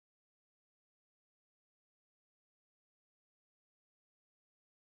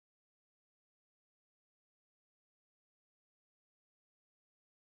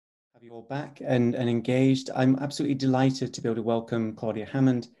Have you all back and engaged. I'm absolutely delighted to be able to welcome Claudia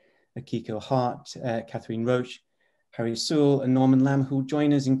Hammond, Akiko Hart, Catherine Roche, Hári Sewell and Norman Lamb, who will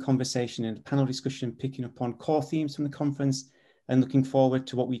join us in conversation and panel discussion, picking up on core themes from the conference and looking forward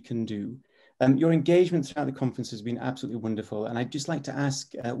to what we can do. Your engagement throughout the conference has been absolutely wonderful. And I'd just like to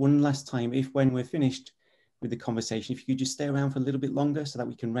ask one last time, if when we're finished with the conversation, if you could just stay around for a little bit longer so that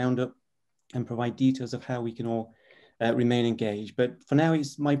we can round up and provide details of how we can all remain engaged. But for now,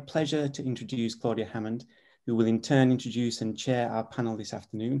 it's my pleasure to introduce Claudia Hammond, who will in turn introduce and chair our panel this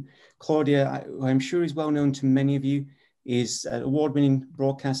afternoon. Claudia, who I'm sure is well known to many of you, is an award-winning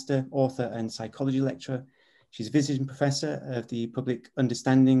broadcaster, author, and psychology lecturer. She's visiting professor of the Public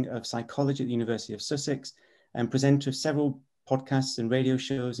Understanding of Psychology at the University of Sussex and presenter of several podcasts and radio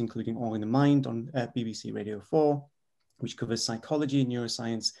shows, including All in the Mind on BBC Radio 4, which covers psychology,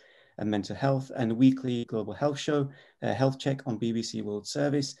 neuroscience, and mental health, and a weekly global health show, Health Check on BBC World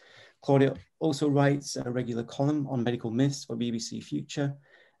Service. Claudia also writes a regular column on medical myths for BBC Future,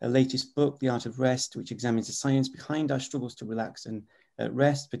 a latest book, The Art of Rest, which examines the science behind our struggles to relax and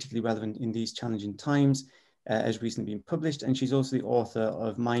rest, particularly relevant in these challenging times, has recently been published. And she's also the author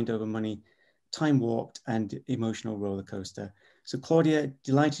of Mind Over Money, Time Warped, and Emotional Roller Coaster. So Claudia,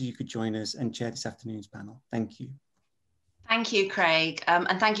 delighted you could join us and chair this afternoon's panel. Thank you. Thank you, Craig,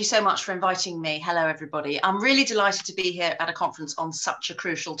 and thank you so much for inviting me. Hello, everybody. I'm really delighted to be here at a conference on such a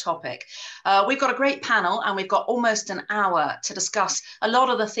crucial topic. We've got a great panel and we've got almost an hour to discuss a lot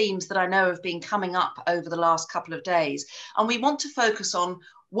of the themes that I know have been coming up over the last couple of days. And we want to focus on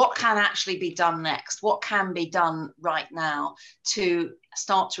what can actually be done next, what can be done right now to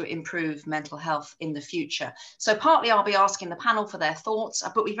start to improve mental health in the future. So partly I'll be asking the panel for their thoughts,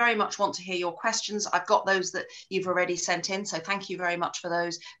 but we very much want to hear your questions. I've got those that you've already sent in, so thank you very much for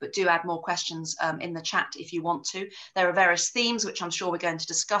those, but do add more questions in the chat if you want to. There are various themes which I'm sure we're going to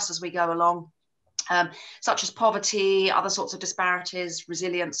discuss as we go along. Such as poverty, other sorts of disparities,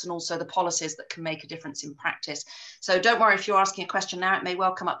 resilience, and also the policies that can make a difference in practice. So don't worry if you're asking a question now, it may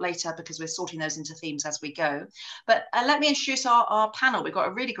well come up later because we're sorting those into themes as we go. But let me introduce our panel. We've got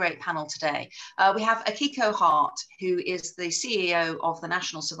a really great panel today. We have Akiko Hart, who is the CEO of the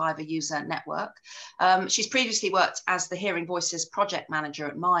National Survivor User Network. She's previously worked as the Hearing Voices project manager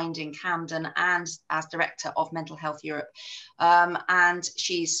at Mind in Camden and as director of Mental Health Europe. And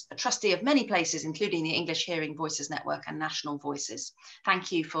she's a trustee of many places, including the English Hearing Voices Network and National Voices.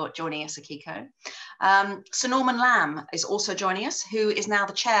 Thank you for joining us, Akiko. Sir Norman Lamb is also joining us, who is now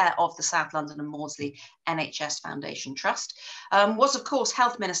the chair of the South London and Maudsley NHS Foundation Trust, was of course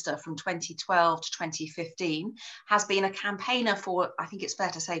Health Minister from 2012 to 2015, has been a campaigner for, I think it's fair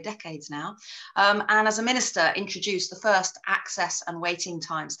to say, decades now, and as a minister introduced the first access and waiting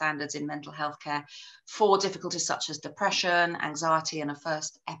time standards in mental health care for difficulties such as depression, anxiety, and a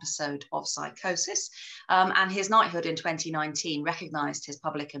first episode of psychosis. And his knighthood in 2019 recognised his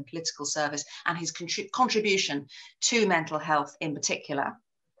public and political service and his contribution to mental health in particular.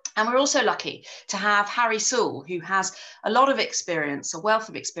 And we're also lucky to have Hári Sewell, who has a lot of experience, a wealth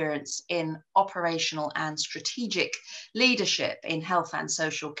of experience in operational and strategic leadership in health and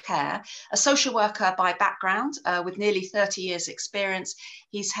social care. A social worker by background with nearly 30 years experience.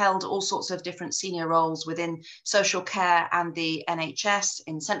 He's held all sorts of different senior roles within social care and the NHS,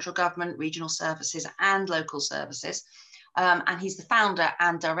 in central government, regional services and local services. And he's the founder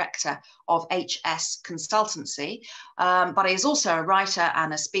and director of HS Consultancy, but he is also a writer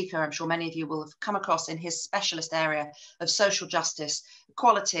and a speaker. I'm sure many of you will have come across in his specialist area of social justice,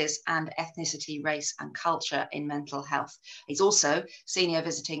 equalities and ethnicity, race and culture in mental health. He's also senior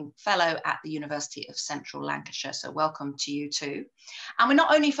visiting fellow at the University of Central Lancashire, so welcome to you too. And we're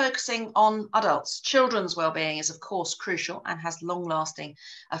not only focusing on adults, children's wellbeing is of course crucial and has long-lasting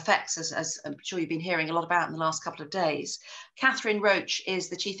effects, as I'm sure you've been hearing a lot about in the last couple of days. Catherine Roche is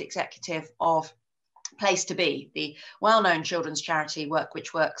the chief executive of Place to Be, the well-known children's charity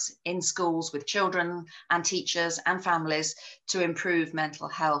which works in schools with children and teachers and families to improve mental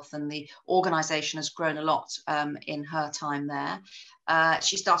health, and the organisation has grown a lot in her time there.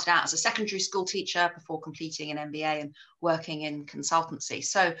 She started out as a secondary school teacher before completing an MBA and working in consultancy.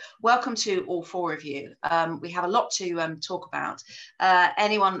 So welcome to all four of you. We have a lot to talk about.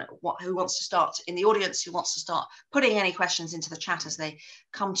 Anyone who wants to start in the audience, who wants to start putting any questions into the chat as they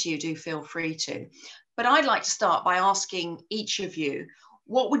come to you, do feel free to. But I'd like to start by asking each of you,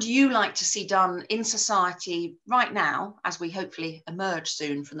 what would you like to see done in society right now, as we hopefully emerge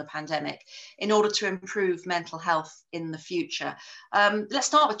soon from the pandemic, in order to improve mental health in the future? Let's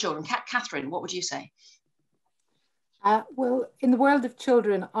start with children. Catherine, what would you say? Well, in the world of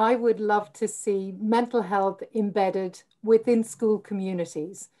children, I would love to see mental health embedded within school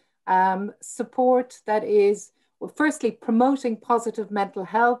communities. Support that is, well, firstly, promoting positive mental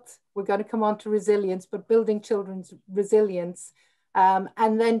health. We're going to come on to resilience, but building children's resilience,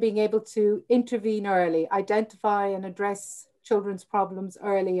 and then being able to intervene early, identify and address children's problems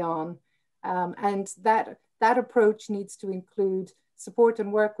early on. And that approach needs to include support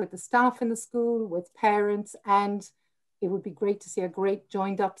and work with the staff in the school, with parents, and it would be great to see a great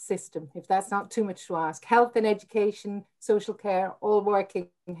joined up system, if that's not too much to ask. Health and education, social care, all working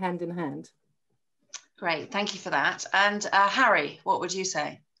hand in hand. Great, thank you for that. And Hári, what would you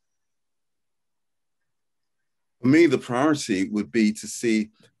say? For me, the priority would be to see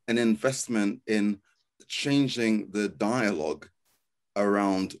an investment in changing the dialogue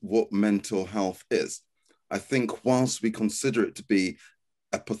around what mental health is. I think whilst we consider it to be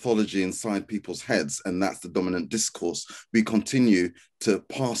a pathology inside people's heads, and that's the dominant discourse, we continue to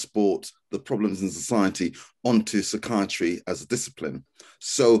passport the problems in society onto psychiatry as a discipline.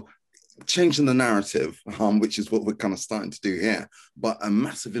 So changing the narrative, which is what we're kind of starting to do here, but a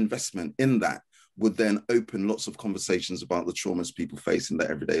massive investment in that would then open lots of conversations about the traumas people face in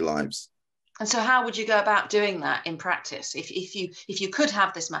their everyday lives. And so how would you go about doing that in practice? If you could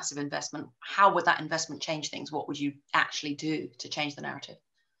have this massive investment, how would that investment change things? What would you actually do to change the narrative?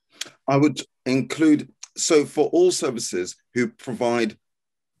 I would include, so for all services who provide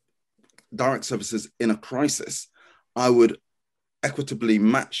direct services in a crisis, I would equitably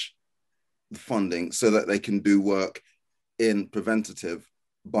match the funding so that they can do work in preventative,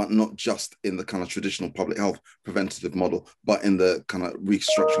 but not just in the kind of traditional public health preventative model, but in the kind of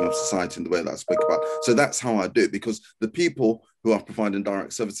restructuring of society in the way that I spoke about. So that's how I do it, because the people who are providing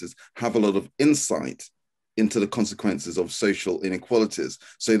direct services have a lot of insight into the consequences of social inequalities.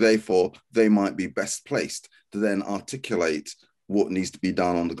 So therefore, they might be best placed to then articulate what needs to be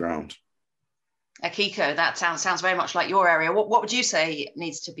done on the ground. Akiko, that sounds very much like your area. What would you say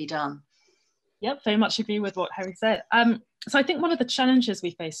needs to be done? Yep, very much agree with what Hári said. So I think one of the challenges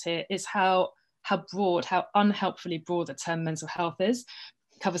we face here is how broad, how unhelpfully broad the term mental health is.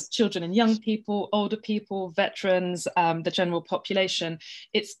 It covers children and young people, older people, veterans, the general population.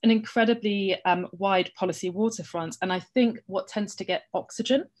 It's an incredibly wide policy waterfront. And I think what tends to get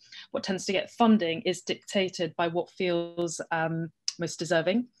oxygen, what tends to get funding is dictated by what feels most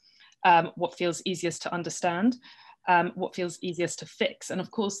deserving, what feels easiest to understand, what feels easiest to fix. And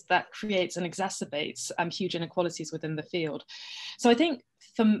of course, that creates and exacerbates huge inequalities within the field. So I think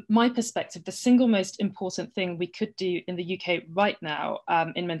from my perspective, the single most important thing we could do in the UK right now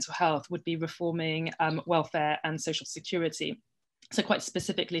in mental health would be reforming welfare and social security. So quite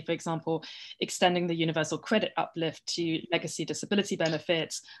specifically, for example, extending the universal credit uplift to legacy disability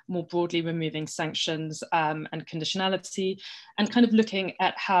benefits, more broadly removing sanctions and conditionality, and kind of looking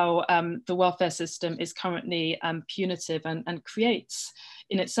at how the welfare system is currently punitive and creates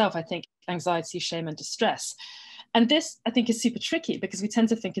in itself, I think, anxiety, shame, and distress. And this, I think, is super tricky because we tend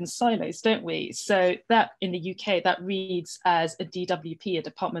to think in silos, don't we? So that in the UK, that reads as a DWP, a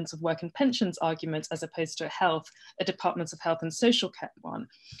Department of Work and Pensions argument, as opposed to a Department of Health and Social Care one.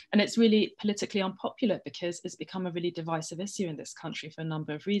 And it's really politically unpopular because it's become a really divisive issue in this country for a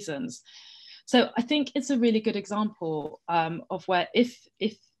number of reasons. So I think it's a really good example of where if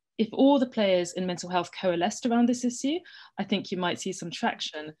all the players in mental health coalesced around this issue, I think you might see some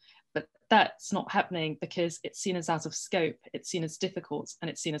traction. But that's not happening because it's seen as out of scope, it's seen as difficult,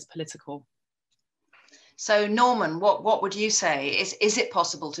 and it's seen as political. So Norman, what would you say? Is it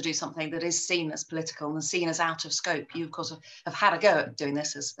possible to do something that is seen as political and seen as out of scope? You, of course, have had a go at doing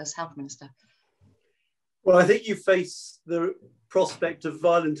this as Health Minister. Well, I think you face the prospect of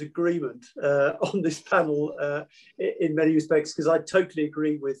violent agreement on this panel in many respects, because I totally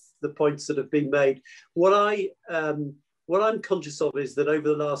agree with the points that have been made. What I'm conscious of is that over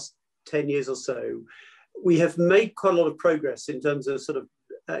the last 10 years or so, we have made quite a lot of progress in terms of sort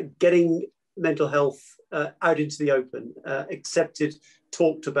of getting mental health out into the open, accepted,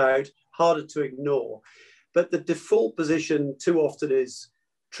 talked about, harder to ignore. But the default position too often is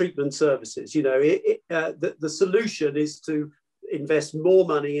treatment services. You know, the solution is to invest more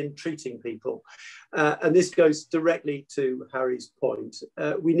money in treating people. And this goes directly to Hári's point.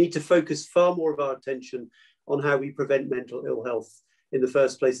 We need to focus far more of our attention on how we prevent mental ill health in the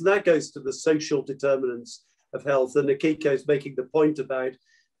first place. And that goes to the social determinants of health. And Akiko is making the point about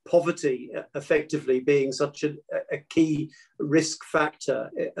poverty effectively being such a key risk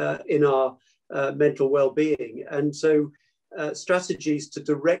factor in our mental well-being. And so strategies to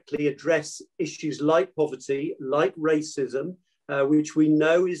directly address issues like poverty, like racism, which we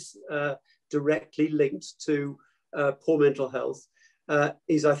know is directly linked to poor mental health,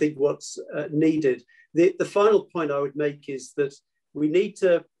 is, I think, what's needed. The final point I would make is that we need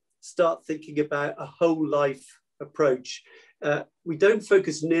to start thinking about a whole life approach. We don't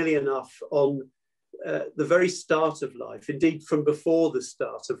focus nearly enough on the very start of life, indeed from before the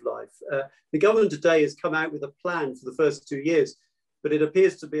start of life. The government today has come out with a plan for the first 2 years, but it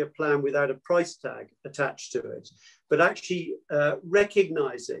appears to be a plan without a price tag attached to it. But actually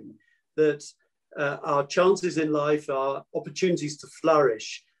recognizing that our chances in life, our opportunities to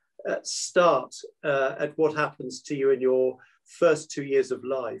flourish, start at what happens to you in your first 2 years of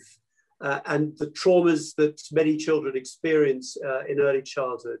life. And the traumas that many children experience in early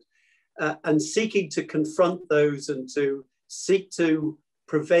childhood, and seeking to confront those and to seek to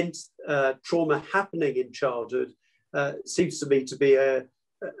prevent trauma happening in childhood seems to me to be a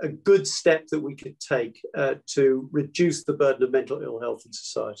good step that we could take to reduce the burden of mental ill health in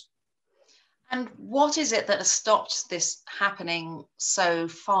society. And what is it that has stopped this happening so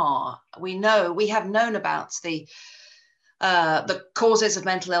far? We have known about the causes of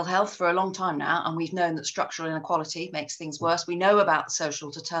mental ill health for a long time now, and we've known that structural inequality makes things worse. We know about the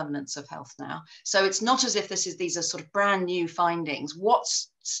social determinants of health now. So it's not as if these are sort of brand new findings. What's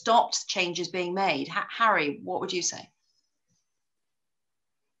stopped changes being made? Hári, what would you say?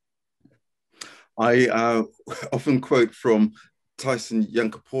 I often quote from Tyson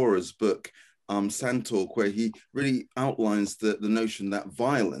Yunkapora's book, Sand Talk, where he really outlines the notion that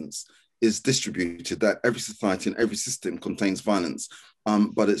violence is distributed, that every society and every system contains violence,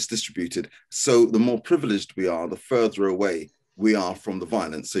 but it's distributed. So the more privileged we are, the further away we are from the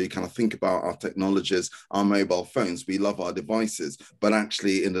violence. So you kind of think about our technologies, our mobile phones, we love our devices, but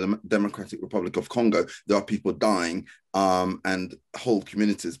actually in the Democratic Republic of Congo, there are people dying and whole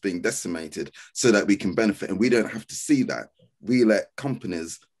communities being decimated so that we can benefit. And we don't have to see that. We let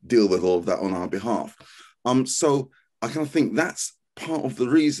companies deal with all of that on our behalf. So I kind of think that's part of the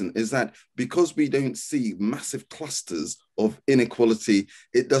reason, is that because we don't see massive clusters of inequality,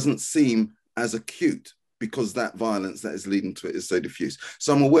 it doesn't seem as acute, because that violence that is leading to it is so diffuse.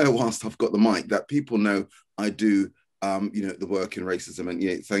 So I'm aware, whilst I've got the mic, that people know I do the work in racism.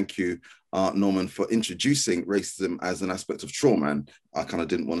 And thank you, Norman, for introducing racism as an aspect of trauma. And I kind of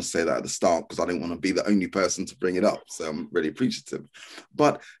didn't want to say that at the start because I didn't want to be the only person to bring it up. So I'm really appreciative.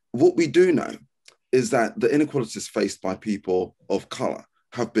 But what we do know is that the inequalities faced by people of color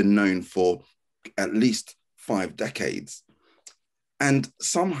have been known for at least 5 decades. And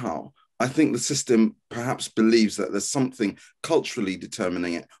somehow, I think the system perhaps believes that there's something culturally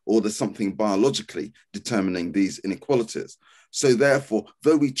determining it, or there's something biologically determining these inequalities. So therefore,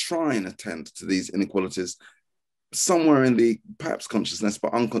 though we try and attend to these inequalities, somewhere in the perhaps consciousness,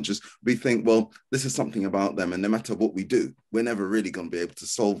 but unconscious, we think, well, this is something about them, and no matter what we do, we're never really going to be able to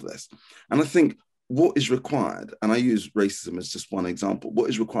solve this. And I think what is required, and I use racism as just one example, what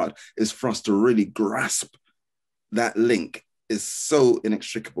is required is for us to really grasp that link is so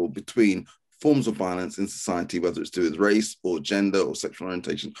inextricable between forms of violence in society, whether it's to do with race or gender or sexual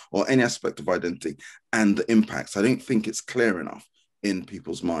orientation or any aspect of identity, and the impacts. I don't think it's clear enough in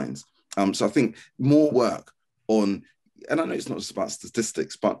people's minds. So I think more work on, and I know it's not just about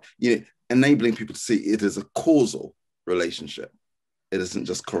statistics, but enabling people to see it as a causal relationship. It isn't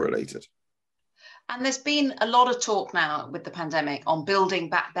just correlated. And there's been a lot of talk now with the pandemic on building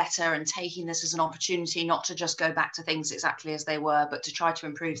back better and taking this as an opportunity not to just go back to things exactly as they were, but to try to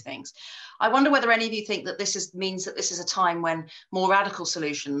improve things. I wonder whether any of you think that means that this is a time when more radical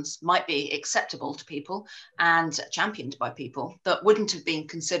solutions might be acceptable to people and championed by people that wouldn't have been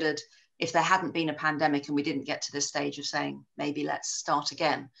considered if there hadn't been a pandemic and we didn't get to this stage of saying, maybe let's start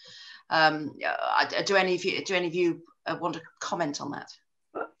again. Do any of you want to comment on that?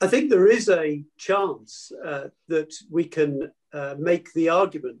 I think there is a chance that we can make the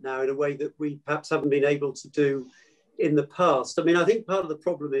argument now in a way that we perhaps haven't been able to do in the past. I mean, I think part of the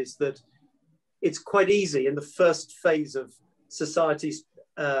problem is that it's quite easy in the first phase of society's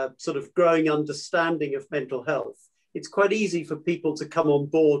sort of growing understanding of mental health. It's quite easy for people to come on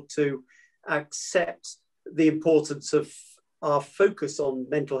board to accept the importance of our focus on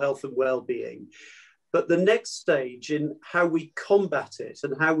mental health and well-being. But the next stage in how we combat it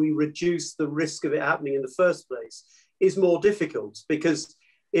and how we reduce the risk of it happening in the first place is more difficult because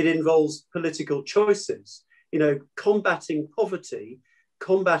it involves political choices. Combating poverty,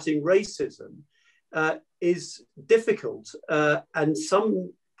 combating racism is difficult. And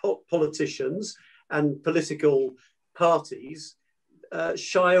some politicians and political parties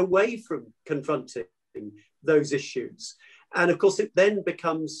shy away from confronting those issues. And of course, it then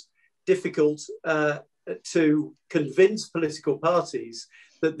becomes difficult to convince political parties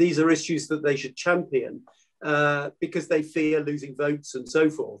that these are issues that they should champion because they fear losing votes and so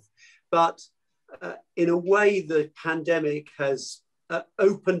forth. But in a way, the pandemic has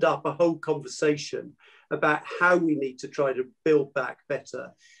opened up a whole conversation about how we need to try to build back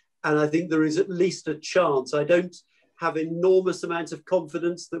better. And I think there is at least a chance. I don't have enormous amounts of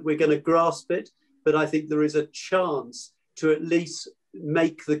confidence that we're going to grasp it, but I think there is a chance to at least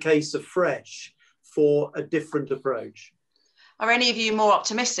make the case afresh for a different approach. Are any of you more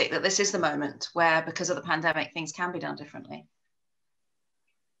optimistic that this is the moment where, because of the pandemic, things can be done differently?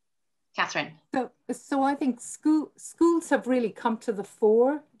 Catherine? So I think schools have really come to the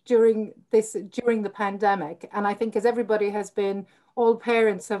fore during the pandemic. And I think as everybody has been, all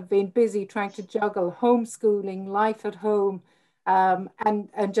parents have been busy trying to juggle homeschooling, life at home,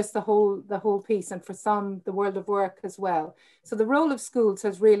 and just the whole piece, and for some, the world of work as well. So the role of schools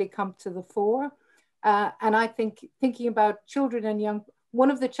has really come to the fore. And I think thinking about children and young, one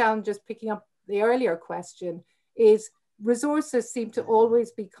of the challenges, picking up the earlier question, is resources seem to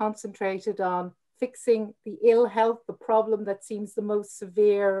always be concentrated on fixing the ill health, the problem that seems the most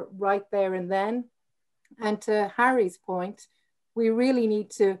severe right there and then. And to Hári's point, we really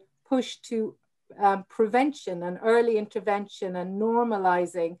need to push to prevention and early intervention and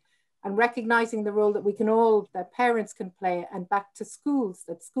normalizing and recognizing the role that that parents can play, and back to schools,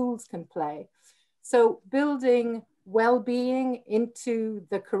 that schools can play. So building well-being into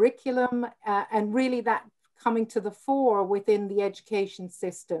the curriculum and really that coming to the fore within the education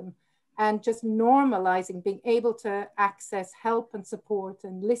system, and just normalizing being able to access help and support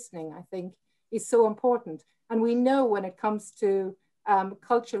and listening, I think, is so important. And we know when it comes to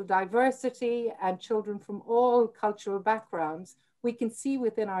cultural diversity and children from all cultural backgrounds, we can see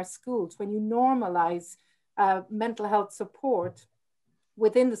within our schools, when you normalize mental health support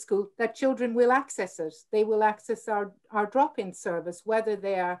within the school, that children will access it. They will access our drop-in service, whether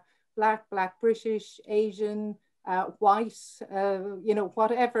they are Black, British, Asian, white,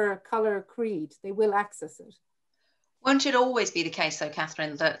 whatever color, creed, they will access it. Won't it always be the case, though,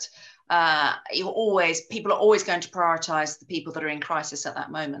 Catherine, that people are always going to prioritise the people that are in crisis at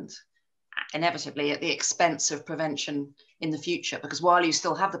that moment, inevitably at the expense of prevention in the future? Because while you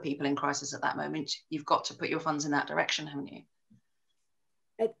still have the people in crisis at that moment, you've got to put your funds in that direction, haven't you?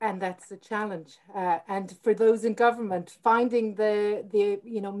 And that's the challenge. And for those in government, finding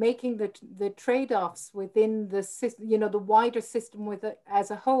making the trade-offs within the system, the wider system with it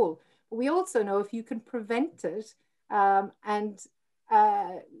as a whole. But we also know if you can prevent it,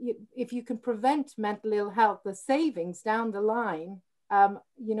 if you can prevent mental ill health, the savings down the line,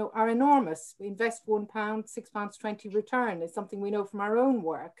 are enormous. We invest £1, £6.20 return is something we know from our own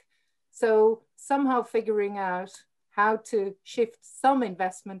work. So somehow figuring out how to shift some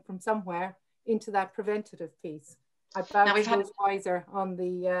investment from somewhere into that preventative piece. I bounce those wiser on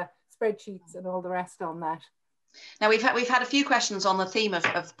the spreadsheets and all the rest on that. Now we've had a few questions on the theme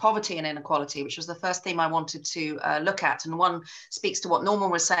of poverty and inequality, which was the first theme I wanted to look at, and one speaks to what Norman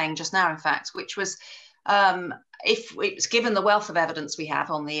was saying just now, in fact, which was if it's given the wealth of evidence we have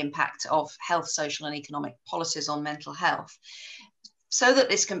on the impact of health, social and economic policies on mental health, so that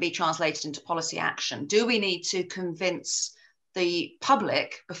this can be translated into policy action, do we need to convince the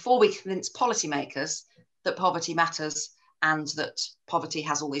public before we convince policymakers that poverty matters and that poverty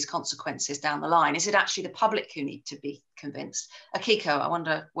has all these consequences down the line? Is it actually the public who need to be convinced? Akiko, I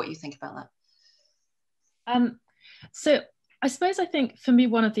wonder what you think about that. So I suppose I think for me,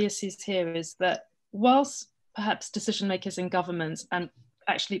 one of the issues here is that whilst perhaps decision makers in government and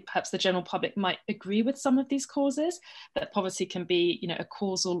actually perhaps the general public might agree with some of these causes, that poverty can be, a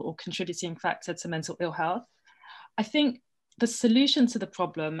causal or contributing factor to mental ill health, I think the solution to the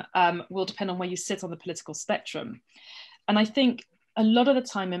problem will depend on where you sit on the political spectrum. And I think a lot of the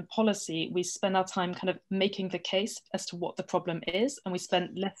time in policy, we spend our time kind of making the case as to what the problem is, and we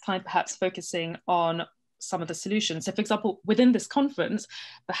spend less time perhaps focusing on some of the solutions. So for example, within this conference,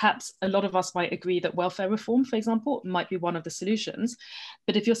 perhaps a lot of us might agree that welfare reform, for example, might be one of the solutions.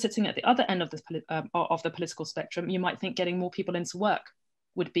 But if you're sitting at the other end of the political spectrum, you might think getting more people into work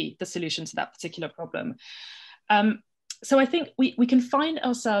would be the solution to that particular problem. So I think we can find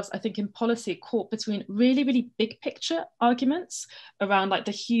ourselves, I think, in policy caught between really, really big picture arguments around like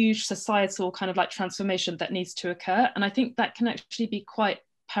the huge societal kind of like transformation that needs to occur. And I think that can actually be quite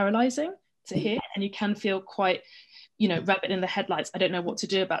paralyzing to hear, and you can feel quite, rabbit in the headlights. I don't know what to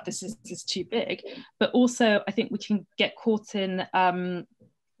do about this. This is too big. But also, I think we can get caught in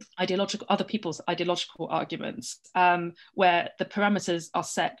other people's ideological arguments, where the parameters are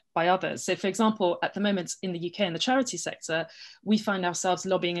set by others. So, for example, at the moment in the UK in the charity sector, we find ourselves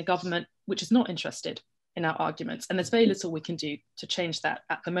lobbying a government which is not interested in our arguments, and there's very little we can do to change that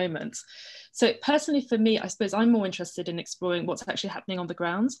at the moment. So personally for me, I suppose I'm more interested in exploring what's actually happening on the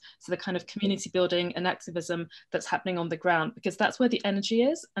ground, so the kind of community building and activism that's happening on the ground, because that's where the energy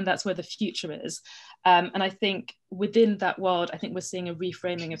is and that's where the future is. And I think within that world, I think we're seeing a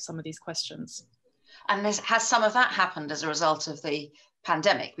reframing of some of these questions. And has some of that happened as a result of the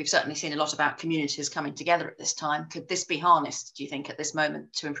pandemic? We've certainly seen a lot about communities coming together at this time. Could this be harnessed, do you think, at this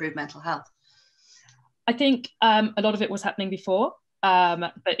moment to improve mental health? I think a lot of it was happening before,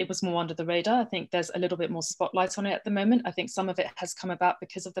 but it was more under the radar. I think there's a little bit more spotlight on it at the moment. I think some of it has come about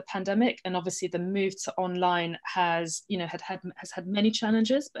because of the pandemic, and obviously the move to online has, you know, has had many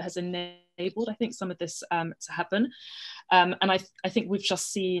challenges, but has enabled, I think, some of this to happen. And I think we've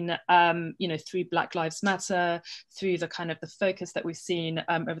just seen, you know, through Black Lives Matter, through the kind of the focus that we've seen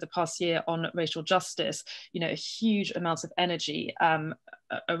over the past year on racial justice, you know, a huge amount of energy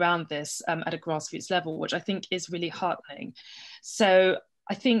around this at a grassroots level, which I think is really heartening. So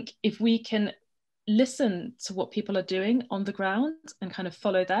I think if we can listen to what people are doing on the ground and kind of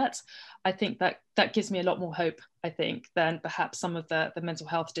follow that, I think that gives me a lot more hope, I think, than perhaps some of the mental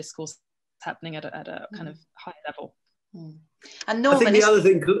health discourse happening at a kind of high level. And Norman, I think the other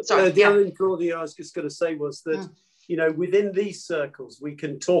thing, other thing, Claudia, I was just going to say was that, you know, within these circles, we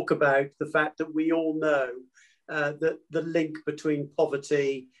can talk about the fact that we all know that the link between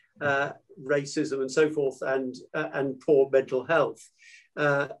poverty, racism and so forth, and poor mental health.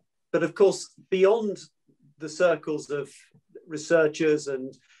 But of course, beyond the circles of researchers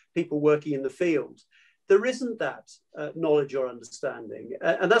and people working in the field, there isn't that knowledge or understanding.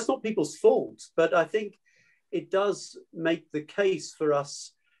 And that's not people's fault, but I think it does make the case for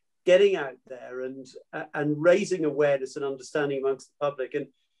us getting out there and raising awareness and understanding amongst the public,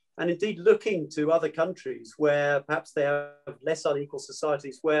 and indeed looking to other countries where perhaps they have less unequal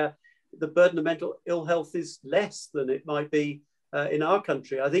societies, where the burden of mental ill health is less than it might be in our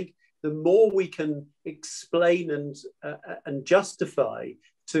country. I think the more we can explain and justify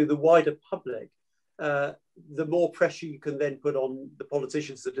to the wider public, the more pressure you can then put on the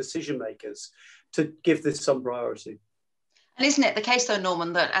politicians, the decision makers, to give this some priority. And isn't it the case, though,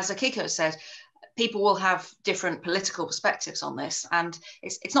 Norman, that, as Akiko said, people will have different political perspectives on this, and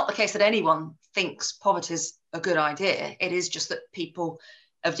it's not the case that anyone thinks poverty is a good idea. It is just that people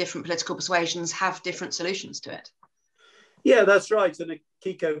of different political persuasions have different solutions to it. Yeah, that's right. And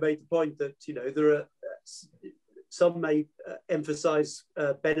Akiko made the point that, you know, there are some may emphasize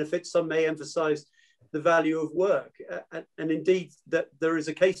benefits, some may emphasize the value of work, and indeed that there is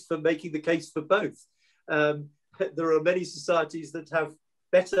a case for making the case for both. There are many societies that have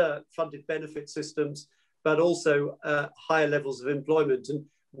better funded benefit systems, but also higher levels of employment. And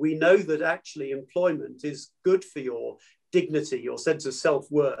we know that actually employment is good for your dignity, your sense of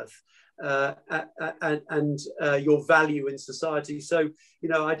self-worth, and your value in society. So, you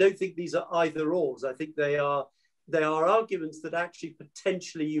know, I don't think these are either ors. I think they are arguments that actually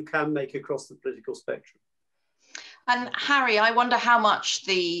potentially you can make across the political spectrum. And Hári, I wonder how much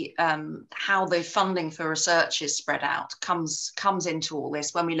how the funding for research is spread out comes into all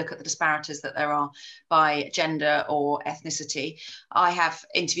this when we look at the disparities that there are by gender or ethnicity. I have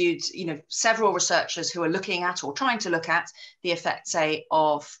interviewed, you know, several researchers who are looking at or trying to look at the effect, say,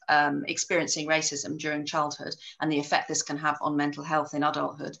 of experiencing racism during childhood and the effect this can have on mental health in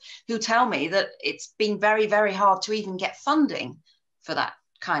adulthood, who tell me that it's been very, very hard to even get funding for that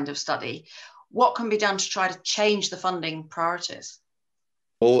kind of study. What can be done to try to change the funding priorities?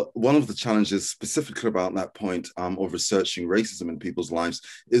 Well, one of the challenges specifically about that point of researching racism in people's lives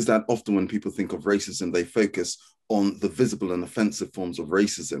is that often when people think of racism, they focus on the visible and offensive forms of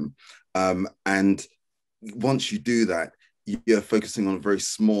racism. And once you do that, you're focusing on a very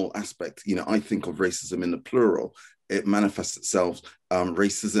small aspect. You know, I think of racism in the plural. It manifests itself,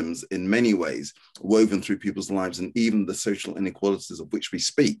 racisms in many ways, woven through people's lives, and even the social inequalities of which we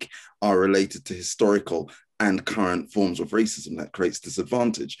speak are related to historical and current forms of racism that creates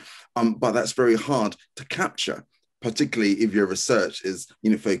disadvantage. But that's very hard to capture, particularly if your research is,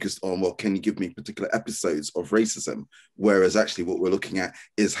 you know, focused on, well, can you give me particular episodes of racism? Whereas actually what we're looking at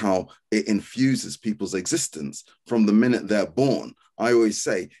is how it infuses people's existence from the minute they're born. I always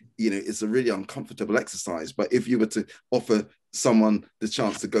say, you know, it's a really uncomfortable exercise, but if you were to offer someone the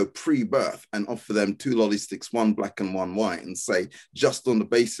chance to go pre-birth and offer them 2 lolly sticks, 1 black and 1 white, and say, just on the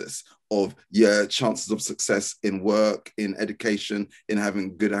basis of your chances of success in work, in education, in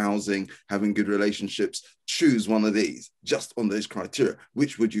having good housing, having good relationships, choose one of these, just on those criteria,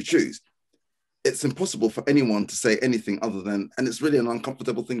 which would you choose? It's impossible for anyone to say anything other than, and it's really an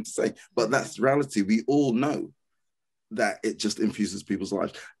uncomfortable thing to say, but that's the reality. We all know that it just infuses people's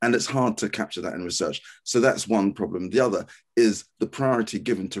lives. And it's hard to capture that in research. So that's one problem. The other is the priority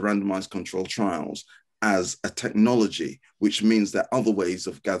given to randomized controlled trials as a technology, which means that other ways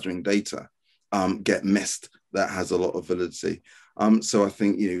of gathering data get missed that has a lot of validity. So I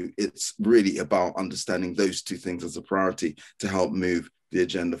think it's really about understanding those two things as a priority to help move the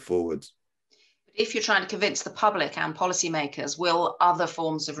agenda forward. If you're trying to convince the public and policymakers, will other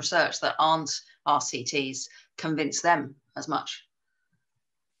forms of research that aren't RCTs convince them as much?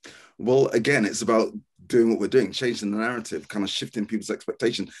 Well, again, it's about doing what we're doing, changing the narrative, kind of shifting people's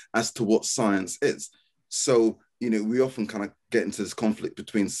expectation as to what science is. So, we often kind of get into this conflict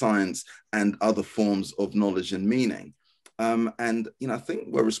between science and other forms of knowledge and meaning. And I think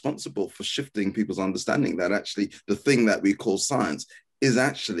we're responsible for shifting people's understanding that actually the thing that we call science is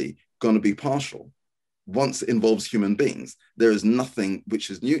actually going to be partial. Once it involves human beings, there is nothing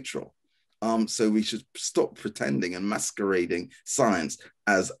which is neutral. So we should stop pretending and masquerading science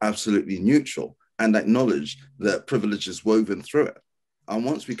as absolutely neutral and acknowledge that privilege is woven through it. And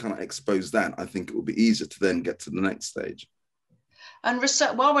once we kind of expose that, I think it will be easier to then get to the next stage. And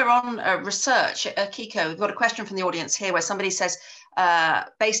research, while we're on research, Akiko, we've got a question from the audience here where somebody says,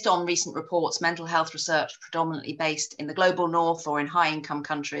 based on recent reports, mental health research predominantly based in the global north or in high-income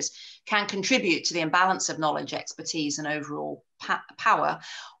countries can contribute to the imbalance of knowledge, expertise, and overall power.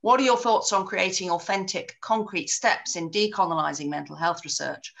 What are your thoughts on creating authentic, concrete steps in decolonizing mental health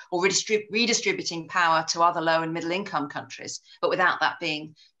research or redistributing power to other low and middle-income countries, but without that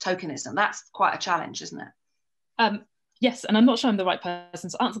being tokenism? That's quite a challenge, isn't it? Yes, and I'm not sure I'm the right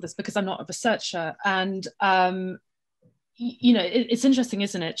person to answer this because I'm not a researcher. And, it's interesting,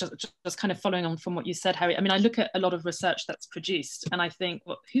 isn't it? Just kind of following on from what you said, Harry. I mean, I look at a lot of research that's produced and I think,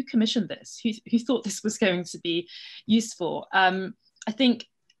 well, who commissioned this? Who thought this was going to be useful? I think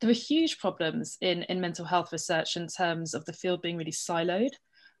there are huge problems in mental health research in terms of the field being really siloed.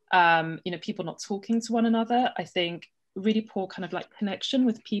 People not talking to one another. I think really poor kind of like connection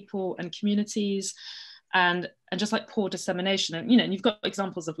with people and communities. And just like poor dissemination, and you've got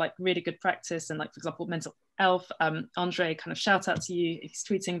examples of like really good practice, and like for example, mental health. Andre, kind of shout out to you. He's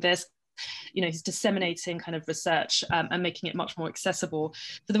tweeting this. He's disseminating kind of research and making it much more accessible.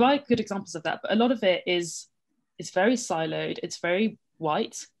 So there are good examples of that, but a lot of it is very siloed. It's very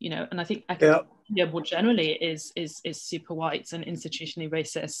white, and I think academia more generally is super white and institutionally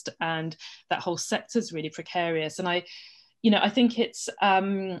racist, and that whole sector is really precarious. And I think it's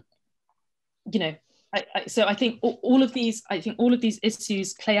so I think all of these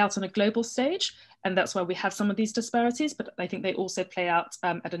issues play out on a global stage, and that's why we have some of these disparities, but I think they also play out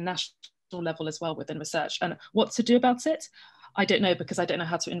at a national level as well within research. And what to do about it, I don't know, because I don't know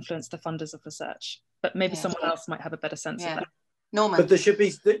how to influence the funders of research, but maybe someone else might have a better sense of that. Norman. But there should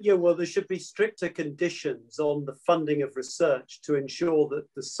be stricter conditions on the funding of research to ensure that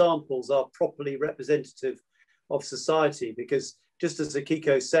the samples are properly representative of society, because just as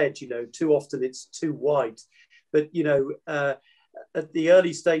Akiko said, too often it's too white. But at the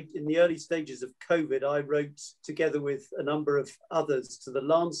early stages of COVID, I wrote together with a number of others to the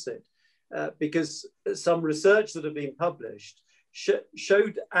Lancet because some research that had been published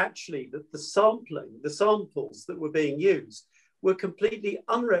showed actually that the samples that were being used were completely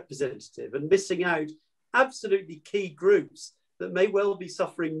unrepresentative and missing out absolutely key groups that may well be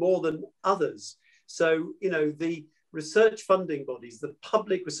suffering more than others. So, the research funding bodies, the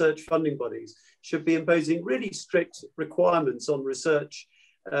public research funding bodies, should be imposing really strict requirements on research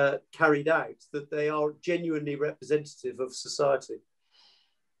carried out, that they are genuinely representative of society.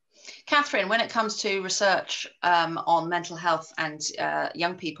 Catherine, when it comes to research on mental health and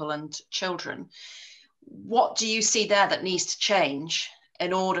young people and children, what do you see there that needs to change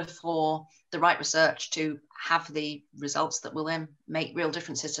in order for the right research to have the results that will then make real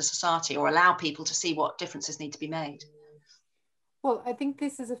differences to society, or allow people to see what differences need to be made? Well, I think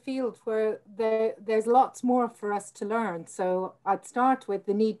this is a field where there's lots more for us to learn. So I'd start with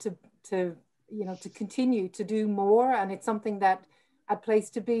the need to continue to do more, and it's something that a place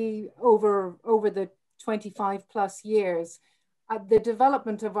to be over the 25 plus years. The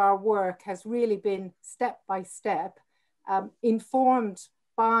development of our work has really been step by step, informed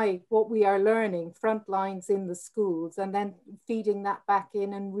by what we are learning, front lines in the schools, and then feeding that back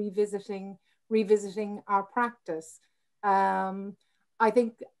in and revisiting our practice. I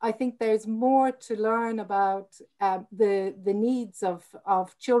think there's more to learn about the needs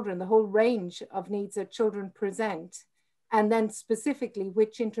of children, the whole range of needs that children present, and then specifically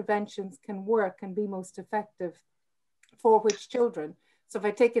which interventions can work and be most effective for which children. So if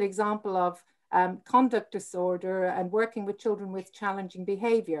I take an example of conduct disorder and working with children with challenging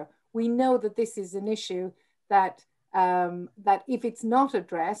behavior, we know that this is an issue that that if it's not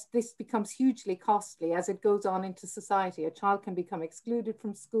addressed, this becomes hugely costly as it goes on into society. A child can become excluded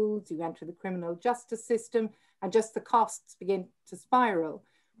from schools, you enter the criminal justice system, and just the costs begin to spiral.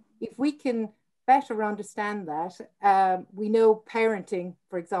 If we can better understand that, we know parenting,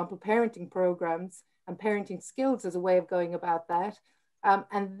 for example, parenting programs and parenting skills as a way of going about that,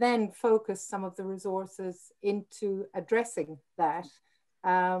 and then focus some of the resources into addressing that.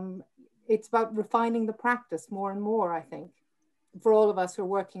 It's about refining the practice more and more, I think, for all of us who are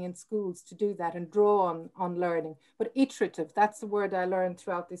working in schools to do that and draw on learning. But iterative, that's the word I learned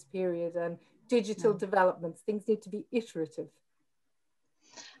throughout this period, and digital developments, things need to be iterative.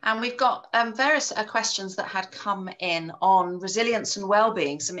 And we've got various questions that had come in on resilience and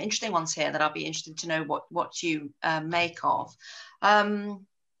well-being, some interesting ones here that I'll be interested to know what you make of.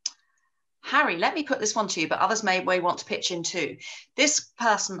 Harry, let me put this one to you, but others may want to pitch in too. This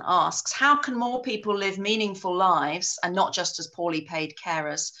person asks, how can more people live meaningful lives and not just as poorly paid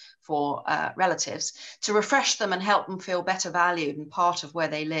carers for relatives, to refresh them and help them feel better valued and part of where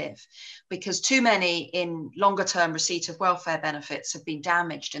they live? Because too many in longer term receipt of welfare benefits have been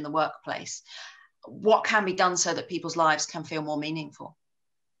damaged in the workplace. What can be done so that people's lives can feel more meaningful?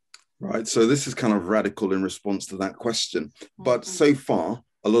 Right, so this is kind of radical in response to that question. But so far,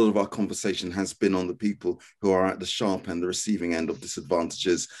 a lot of our conversation has been on the people who are at the sharp end, the receiving end of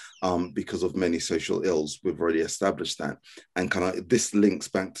disadvantages because of many social ills. We've already established that. And kind of this links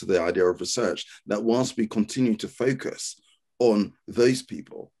back to the idea of research, that whilst we continue to focus on those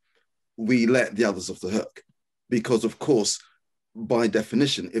people, we let the others off the hook. Because of course, by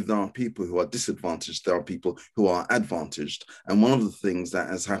definition, if there are people who are disadvantaged, there are people who are advantaged. And one of the things that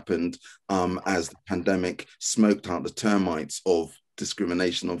has happened as the pandemic smoked out the termites of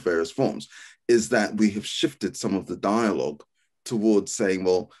discrimination of various forms is that we have shifted some of the dialogue towards saying,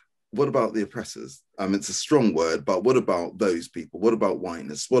 well, what about the oppressors? It's a strong word, but what about those people? What about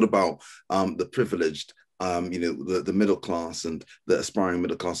whiteness? What about the privileged, the middle class and the aspiring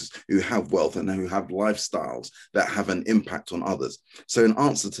middle classes who have wealth and who have lifestyles that have an impact on others? So in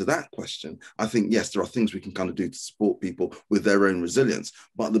answer to that question, I think, yes, there are things we can kind of do to support people with their own resilience,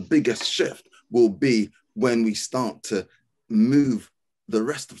 but the biggest shift will be when we start to move the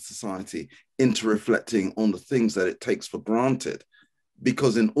rest of society into reflecting on the things that it takes for granted.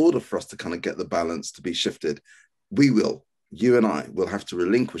 Because in order for us to kind of get the balance to be shifted, you and I will have to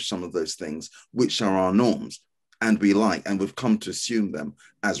relinquish some of those things which are our norms and we like, and we've come to assume them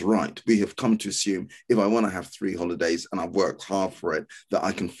as right. We have come to assume if I want to have 3 holidays and I've worked hard for it, that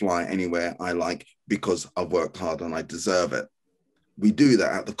I can fly anywhere I like because I've worked hard and I deserve it. We do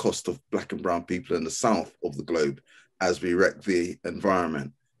that at the cost of Black and brown people in the south of the globe as we wreck the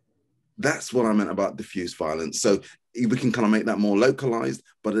environment. That's what I meant about diffuse violence. So we can kind of make that more localized,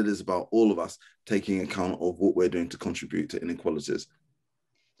 but it is about all of us taking account of what we're doing to contribute to inequalities.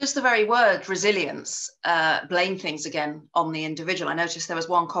 Just the very word resilience, blame things again on the individual. I noticed there was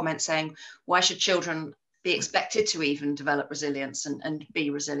one comment saying, why should children be expected to even develop resilience and be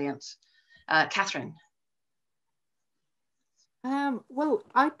resilient? Catherine? Well,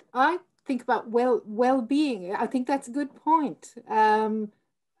 I think about well-being. I think that's a good point.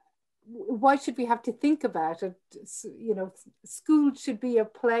 Why should we have to think about it? School should be a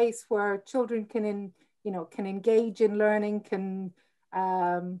place where children can engage in learning, can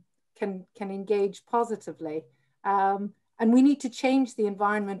engage positively, and we need to change the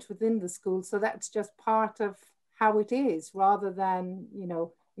environment within the school so that's just part of how it is, rather than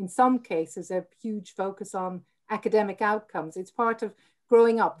in some cases a huge focus on academic outcomes. It's part of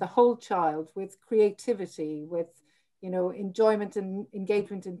growing up, the whole child, with creativity, with enjoyment and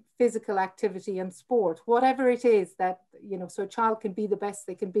engagement in physical activity and sport, whatever it is that, so a child can be the best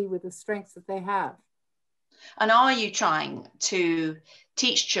they can be with the strengths that they have. And are you trying to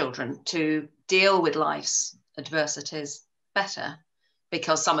teach children to deal with life's adversities better?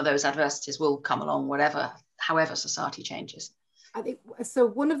 Because some of those adversities will come along however society changes. I think so.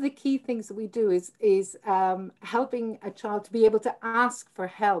 One of the key things that we do is helping a child to be able to ask for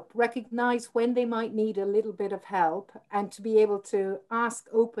help, recognize when they might need a little bit of help, and to be able to ask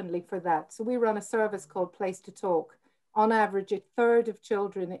openly for that. So we run a service called Place to Talk. On average, 1/3 of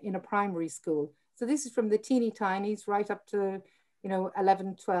children in a primary school. So this is from the teeny tinies right up to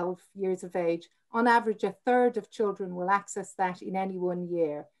 11, 12 years of age. On average, 1/3 of children will access that in any one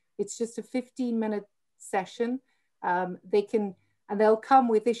year. It's just a 15-minute session. They'll come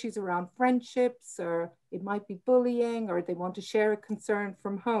with issues around friendships, or it might be bullying, or they want to share a concern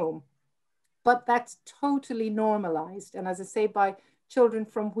from home. But that's totally normalized. And as I say, by children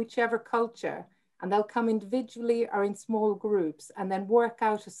from whichever culture, and they'll come individually or in small groups and then work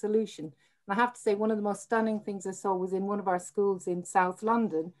out a solution. And I have to say, one of the most stunning things I saw was in one of our schools in South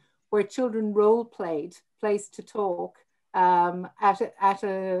London, where children role played Place to Talk at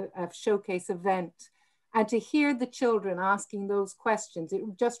a showcase event. And to hear the children asking those questions, it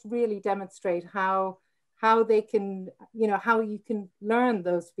just really demonstrate how they can, how you can learn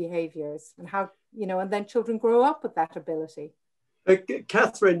those behaviors, and how, and then children grow up with that ability.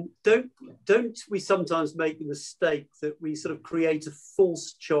 Catherine, don't we sometimes make the mistake that we sort of create a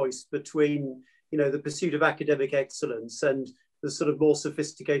false choice between, the pursuit of academic excellence and the sort of more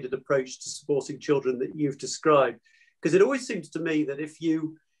sophisticated approach to supporting children that you've described? Because it always seems to me that if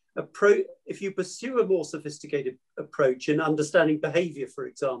you pursue a more sophisticated approach in understanding behavior, for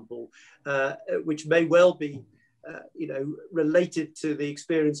example, which may well be related to the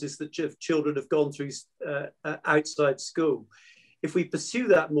experiences that children have gone through outside school, if we pursue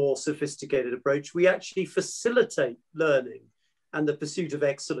that more sophisticated approach, we actually facilitate learning and the pursuit of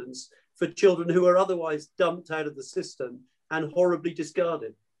excellence for children who are otherwise dumped out of the system and horribly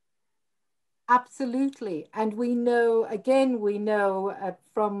discarded. Absolutely. And we know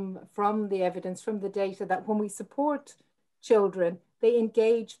from the evidence, from the data, that when we support children, they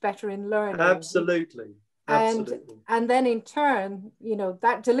engage better in learning. Absolutely. And then in turn,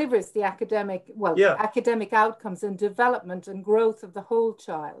 that delivers the academic outcomes and development and growth of the whole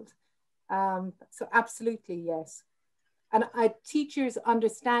child. So absolutely, yes. And teachers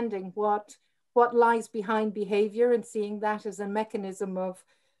understanding what lies behind behavior and seeing that as a mechanism of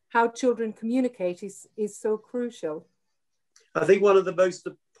how children communicate is so crucial. I think one of the most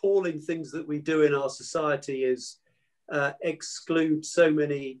appalling things that we do in our society is exclude so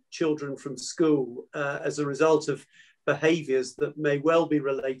many children from school as a result of behaviours that may well be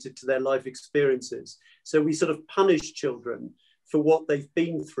related to their life experiences. So we sort of punish children for what they've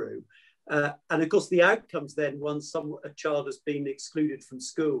been through. And of course, the outcomes then, once a child has been excluded from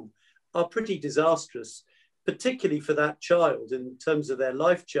school, are pretty disastrous, particularly for that child in terms of their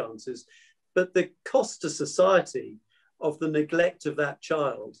life chances. But the cost to society of the neglect of that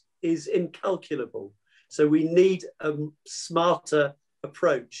child is incalculable. So we need a smarter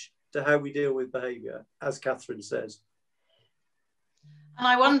approach to how we deal with behaviour, as Catherine says. And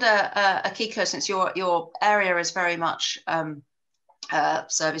I wonder, Akiko, since your area is very much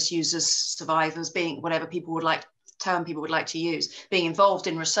service users, survivors, being whatever people would like to use, being involved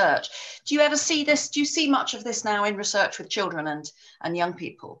in research. Do you ever see this? Do you see much of this now in research with children and young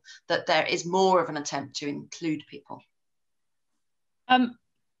people, that there is more of an attempt to include people?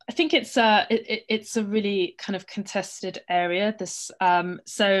 I think it's a really kind of contested area. This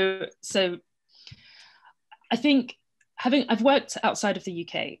so I think I've worked outside of the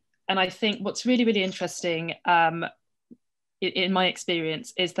UK, and I think what's really, really interesting in my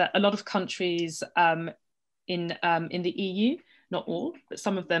experience is that a lot of countries in the EU, not all, but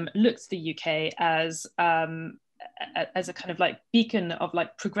some of them, look to the UK as a kind of like beacon of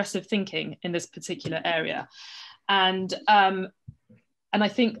like progressive thinking in this particular area. And I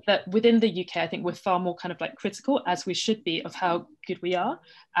think that within the UK, I think we're far more kind of like critical, as we should be, of how good we are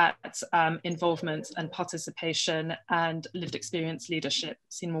at involvement and participation and lived experience leadership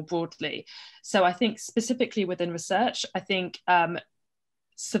seen more broadly. So I think specifically within research, I think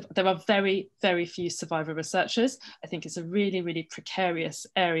there are very, very few survivor researchers. I think it's a really, really precarious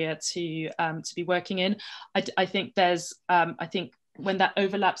area to be working in. I think there's, I think when that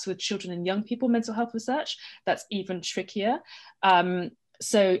overlaps with children and young people mental health research, that's even trickier.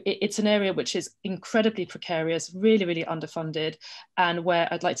 So it's an area which is incredibly precarious, really, really underfunded, and where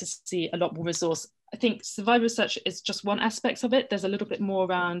I'd like to see a lot more resource. I think survivor research is just one aspect of it. There's a little bit more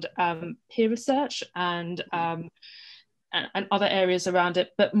around peer research and other areas around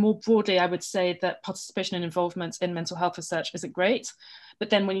it. But more broadly, I would say that participation and involvement in mental health research isn't great. But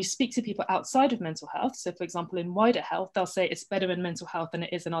then when you speak to people outside of mental health, so for example, in wider health, they'll say it's better in mental health than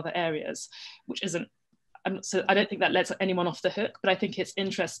it is in other areas, which isn't. So I don't think that lets anyone off the hook, but I think it's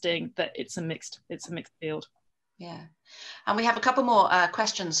interesting that it's a mixed field. Yeah, and we have a couple more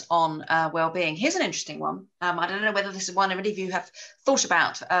questions on well-being. Here's an interesting one. I don't know whether this is one any of you have thought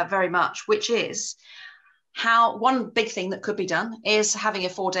about very much, which is how one big thing that could be done is having a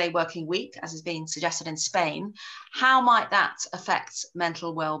 4-day working week, as is being suggested in Spain. How might that affect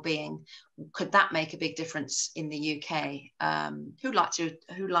mental well-being? Could that make a big difference in the UK?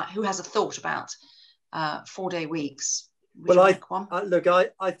 Who has a thought about 4-day weeks? Well,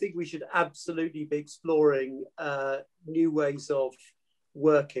 I think we should absolutely be exploring new ways of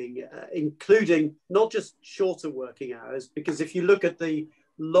working, including not just shorter working hours, because if you look at the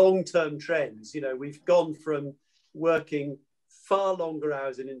long-term trends, we've gone from working far longer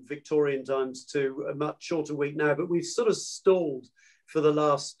hours in Victorian times to a much shorter week now, but we've sort of stalled for the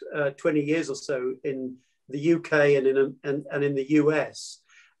last 20 years or so in the UK and in the US.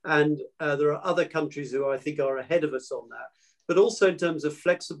 And there are other countries who I think are ahead of us on that, but also in terms of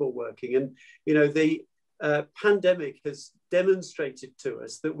flexible working. And, you know, the pandemic has demonstrated to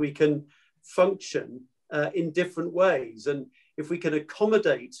us that we can function in different ways. And if we can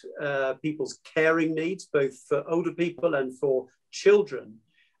accommodate people's caring needs, both for older people and for children,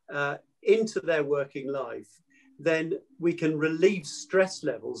 into their working life, then we can relieve stress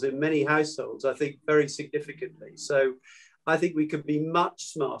levels in many households, I think, very significantly. So I think we could be much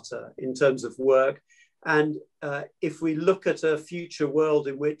smarter in terms of work. And if we look at a future world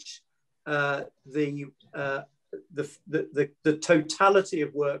in which the totality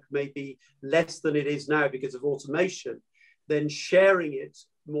of work may be less than it is now because of automation, then sharing it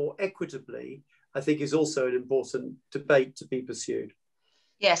more equitably, I think, is also an important debate to be pursued.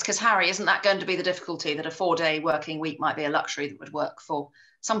 Yes, because Harry, isn't that going to be the difficulty, that a 4-day working week might be a luxury that would work for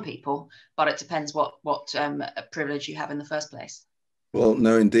some people, but it depends what privilege you have in the first place? Well,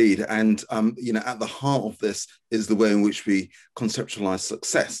 no, indeed. And, you know, at the heart of this is the way in which we conceptualize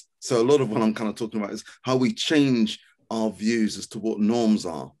success. So a lot of what I'm kind of talking about is how we change our views as to what norms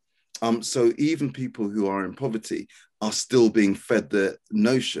are. So even people who are in poverty are still being fed the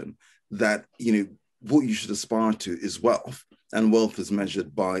notion that, you know, what you should aspire to is wealth, and wealth is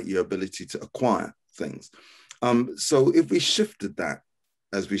measured by your ability to acquire things. So if we shifted that,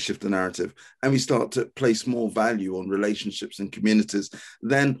 as we shift the narrative, and we start to place more value on relationships and communities,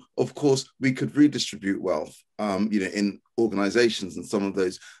 then of course we could redistribute wealth, you know, in organizations, and some of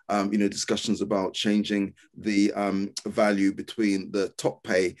those, you know, discussions about changing the value between the top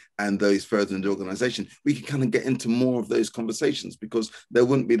pay and those further in the organization. We could kind of get into more of those conversations because there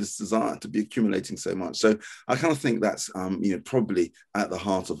wouldn't be this desire to be accumulating so much. So I kind of think that's, you know, probably at the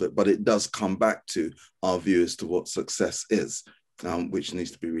heart of it, but it does come back to our view as to what success is. Which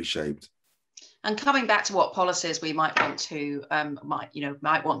needs to be reshaped. And coming back to what policies we might want to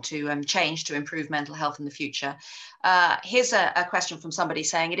change to improve mental health in the future. Here's a question from somebody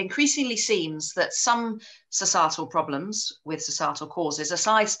saying, it increasingly seems that some societal problems with societal causes are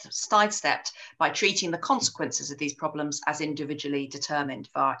sidestepped by treating the consequences of these problems as individually determined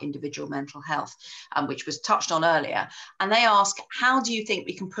via individual mental health, which was touched on earlier. And they ask, how do you think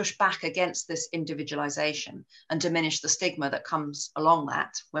we can push back against this individualization and diminish the stigma that comes along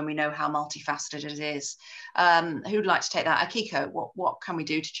that when we know how multifaceted it is? Who'd like to take that? Akiko, what can we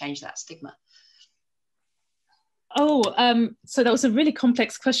do to change that stigma? Oh, so that was a really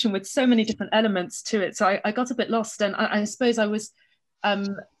complex question with so many different elements to it. So I got a bit lost, and I suppose I was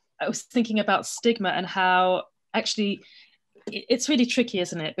thinking about stigma and how actually it's really tricky,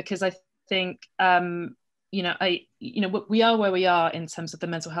 isn't it? Because I think we are where we are in terms of the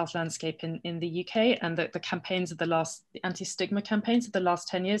mental health landscape in the UK, and the campaigns of the anti-stigma campaigns of the last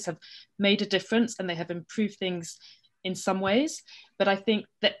 10 years have made a difference, and they have improved things in some ways. But I think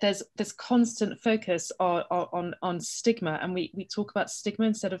that there's this constant focus on stigma, and we talk about stigma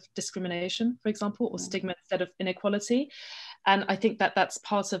instead of discrimination, for example, or stigma instead of inequality. And I think that that's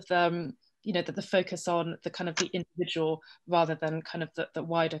part of the the focus on the kind of the individual rather than kind of the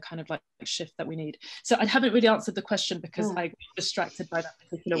wider kind of like shift that we need. So I haven't really answered the question because I got distracted by that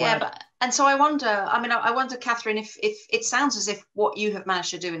particular word. And so I wonder, Catherine, if it sounds as if what you have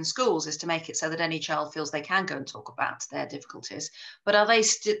managed to do in schools is to make it so that any child feels they can go and talk about their difficulties, but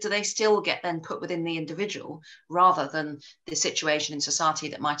do they still get then put within the individual rather than the situation in society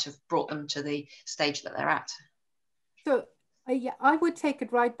that might have brought them to the stage that they're at? So yeah, I would take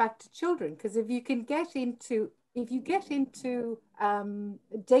it right back to children, because if you get into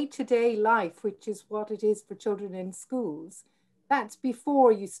day-to-day life, which is what it is for children in schools, that's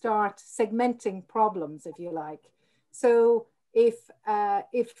before you start segmenting problems, if you like. So if a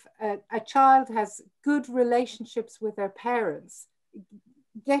child has good relationships with their parents,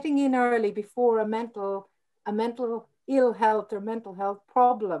 getting in early before a mental ill health or mental health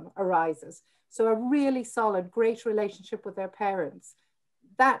problem arises. So a really solid, great relationship with their parents.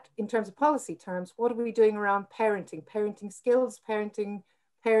 That, in terms of policy terms, what are we doing around parenting skills, parenting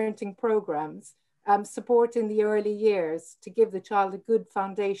programs, support in the early years to give the child a good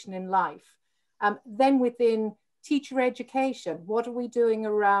foundation in life. Then within teacher education, what are we doing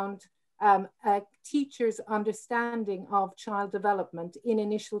around teachers' understanding of child development in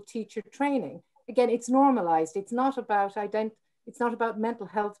initial teacher training? Again, it's normalized. It's not about mental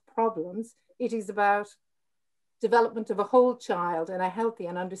health problems. It is about development of a whole child and a healthy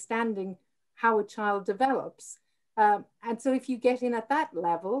and understanding how a child develops. And so if you get in at that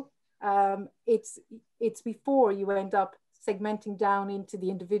level, it's before you end up segmenting down into the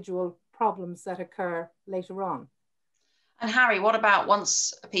individual problems that occur later on. And Harry, what about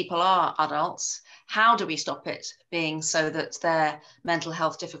once people are adults, how do we stop it being so that their mental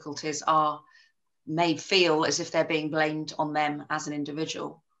health difficulties are made feel as if they're being blamed on them as an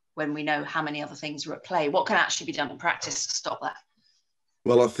individual, when we know how many other things are at play? What can actually be done in practice to stop that?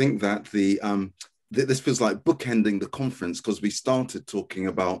 Well, I think that this feels like bookending the conference, because we started talking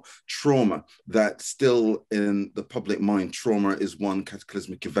about trauma, that still in the public mind, trauma is one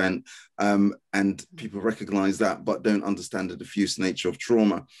cataclysmic event, and people recognize that, but don't understand the diffuse nature of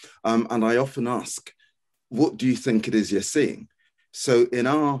trauma. And I often ask, what do you think it is you're seeing? So in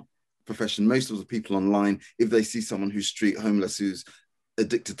our profession, most of the people online, if they see someone who's street homeless, who's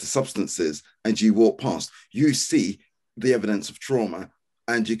addicted to substances, and you walk past, you see the evidence of trauma,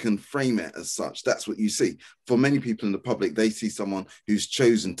 and you can frame it as such. That's what you see. For many people in the public, they see someone who's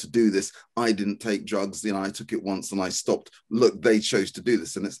chosen to do this. I didn't take drugs, I took it once and I stopped. Look, they chose to do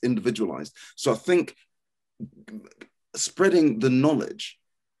this, and it's individualized. So I think spreading the knowledge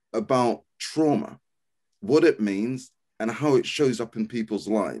about trauma, what it means and how it shows up in people's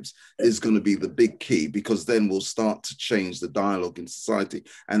lives, is going to be the big key, because then we'll start to change the dialogue in society,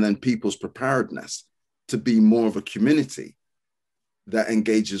 and then people's preparedness to be more of a community that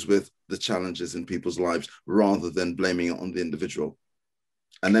engages with the challenges in people's lives, rather than blaming it on the individual.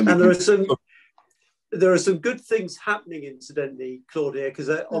 And then there are some good things happening, incidentally, Claudia, because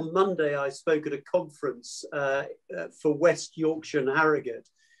on Monday I spoke at a conference for West Yorkshire and Harrogate,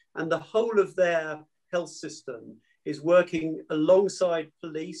 and the whole of their health system is working alongside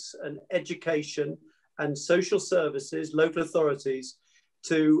police and education and social services, local authorities,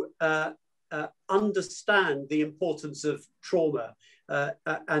 to understand the importance of trauma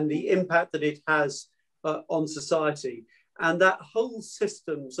and the impact that it has on society. And that whole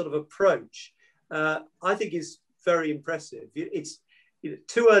system sort of approach, I think, is very impressive. It's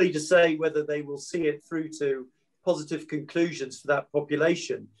too early to say whether they will see it through to positive conclusions for that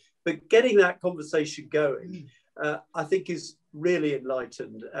population, but getting that conversation going, I think, is really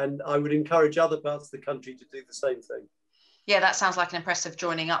enlightened. And I would encourage other parts of the country to do the same thing. Yeah, that sounds like an impressive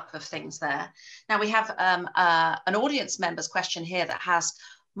joining up of things there. Now we have an audience member's question here that has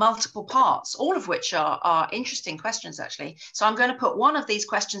multiple parts, all of which are interesting questions, actually. So I'm going to put one of these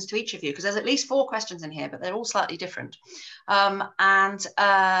questions to each of you, because there's at least 4 questions in here, but they're all slightly different.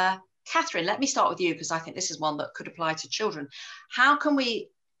 Catherine, let me start with you, because I think this is one that could apply to children. How can we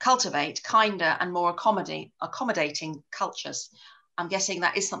cultivate kinder and more accommodating cultures? I'm guessing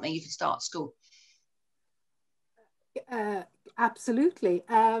that is something you could start at school. Absolutely.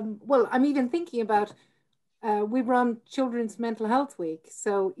 Well, I'm even thinking about, we run Children's Mental Health Week.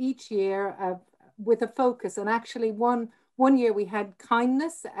 So each year with a focus, and actually one year we had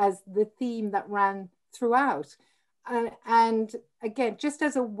kindness as the theme that ran throughout. And again, just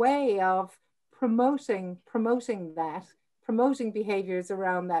as a way of promoting behaviors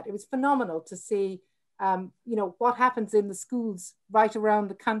around that. It was phenomenal to see, what happens in the schools right around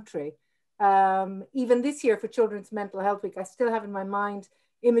the country. Even this year for Children's Mental Health Week, I still have in my mind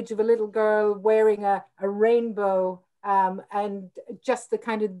image of a little girl wearing a rainbow, and just the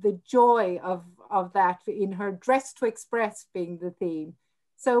kind of the joy of that in her Dress to Express being the theme.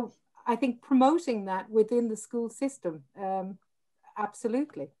 So I think promoting that within the school system,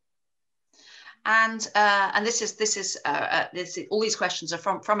 absolutely. And this is all these questions are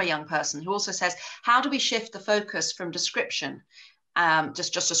from a young person who also says, how do we shift the focus from description,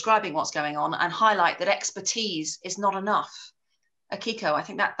 just describing what's going on, and highlight that expertise is not enough? Akiko, I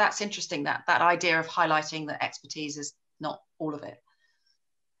think that's interesting, that idea of highlighting that expertise is not all of it.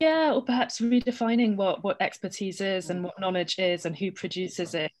 Yeah, or perhaps redefining what expertise is and what knowledge is and who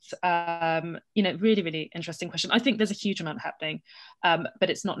produces it. Really, really interesting question. I think there's a huge amount happening, but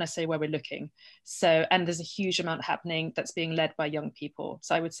it's not necessarily where we're looking. So, and there's a huge amount happening that's being led by young people.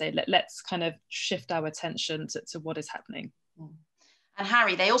 So I would say let's kind of shift our attention to what is happening. And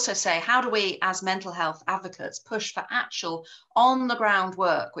Harry, they also say, how do we as mental health advocates push for actual on-the-ground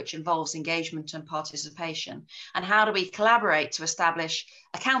work which involves engagement and participation? And how do we collaborate to establish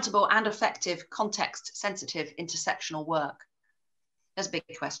accountable and effective context-sensitive intersectional work? That's a big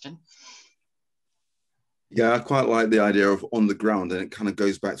question. Yeah, I quite like the idea of on the ground, and it kind of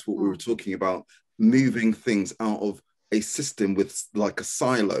goes back to what we were talking about, moving things out of a system with like a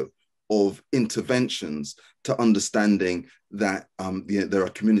silo of interventions to understanding that there are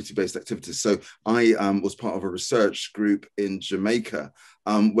community-based activities. So I was part of a research group in Jamaica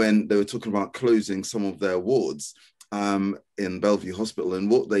when they were talking about closing some of their wards in Bellevue Hospital. And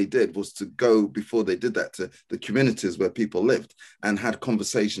what they did was to go, before they did that, to the communities where people lived and had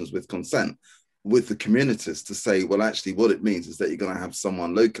conversations with consent. with the communities to say, well, actually what it means is that you're going to have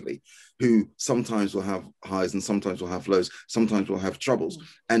someone locally who sometimes will have highs and sometimes will have lows, sometimes will have troubles.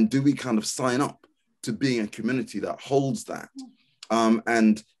 And do we kind of sign up to being a community that holds that?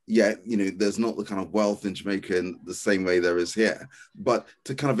 And yeah, you know, there's not the kind of wealth in Jamaica in the same way there is here, but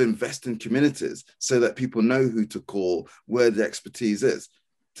to kind of invest in communities so that people know who to call, where the expertise is,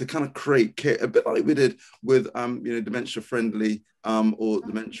 to kind of create care, a bit like we did with, you know, dementia friendly or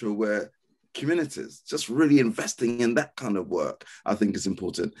dementia aware communities. Just really investing in that kind of work, I think, is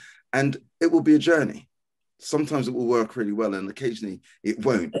important. And it will be a journey. Sometimes it will work really well and occasionally it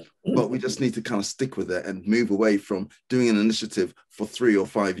won't, but we just need to kind of stick with it and move away from doing an initiative for 3 or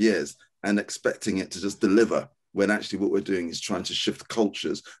 5 years and expecting it to just deliver, when actually what we're doing is trying to shift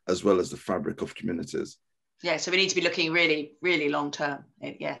cultures as well as the fabric of communities. Yeah, so we need to be looking really, really long term,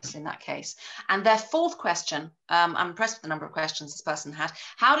 yes, in that case. And their fourth question, I'm impressed with the number of questions this person had.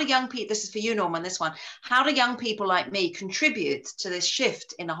 How do young people, this is for you, Norman, this one, how do young people like me contribute to this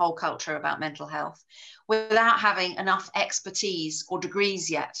shift in the whole culture about mental health without having enough expertise or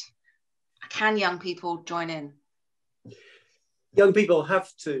degrees yet? Can young people join in? Young people have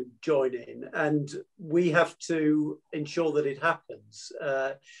to join in, and we have to ensure that it happens.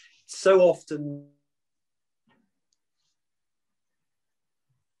 So often,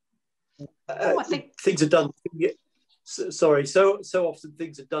 I think things are done. Sorry, so often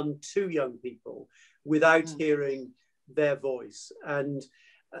things are done to young people without hearing their voice, and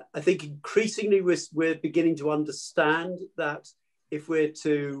I think increasingly we're beginning to understand that if we're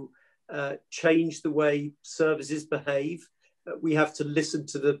to change the way services behave, we have to listen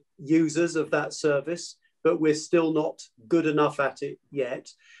to the users of that service, but we're still not good enough at it yet.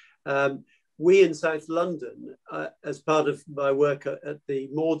 We in South London, as part of my work at the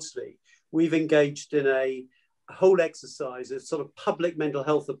Maudsley, we've engaged in a whole exercise, a sort of public mental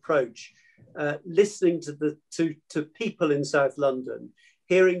health approach, listening to people in South London,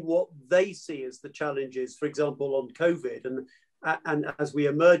 hearing what they see as the challenges, for example, on COVID, and as we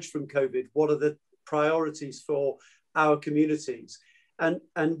emerge from COVID, what are the priorities for our communities? And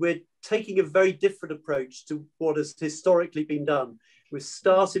we're taking a very different approach to what has historically been done. We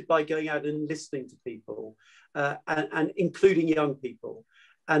started by going out and listening to people, and including young people.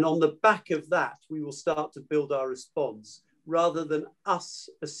 And on the back of that, we will start to build our response rather than us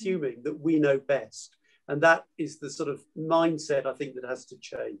assuming that we know best. And that is the sort of mindset, I think, that has to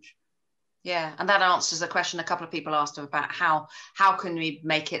change. Yeah, and that answers a question a couple of people asked about how can we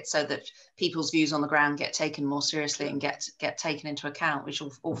make it so that people's views on the ground get taken more seriously and get taken into account, which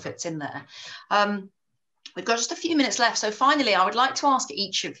all fits in there. We've got just a few minutes left. So finally, I would like to ask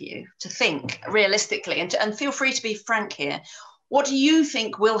each of you to think realistically, and feel free to be frank here. What do you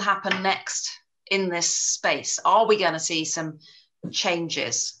think will happen next in this space? Are we going to see some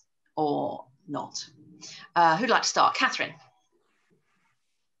changes or not? Who'd like to start? Catherine.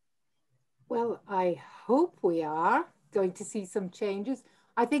 Well, I hope we are going to see some changes.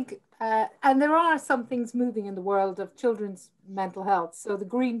 I think, and there are some things moving in the world of children's mental health. So the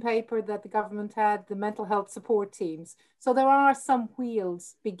green paper that the government had, the mental health support teams. So there are some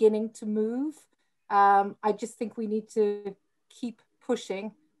wheels beginning to move. I just think we need to keep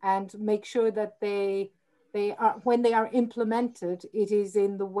pushing and make sure that they are, when they are implemented, it is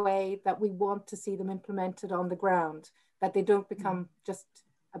in the way that we want to see them implemented on the ground, that they don't become just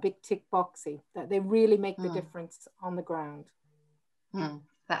a bit tick boxy, that they really make the difference on the ground.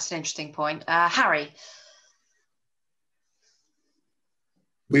 That's an interesting point. Hári.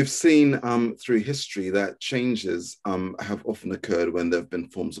 We've seen through history that changes have often occurred when there have been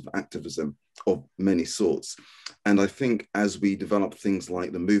forms of activism of many sorts. And I think as we develop things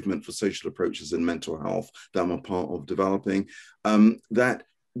like the movement for social approaches in mental health that I'm a part of developing, that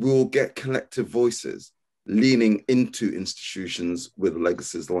we'll get collective voices leaning into institutions with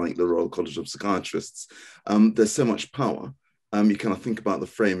legacies like the Royal College of Psychiatrists. There's so much power. You kind of think about the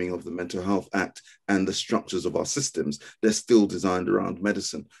framing of the Mental Health Act and the structures of our systems, they're still designed around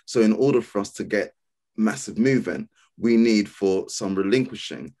medicine. So in order for us to get massive movement, we need for some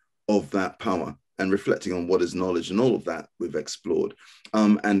relinquishing of that power and reflecting on what is knowledge, and all of that we've explored.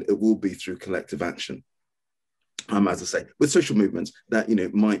 And it will be through collective action. As I say, with social movements that, you know,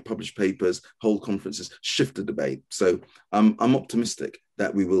 might publish papers, hold conferences, shift the debate. So I'm optimistic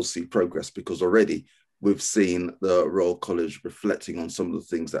that we will see progress, because already we've seen the Royal College reflecting on some of the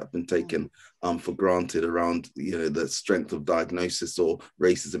things that have been taken for granted around, you know, the strength of diagnosis or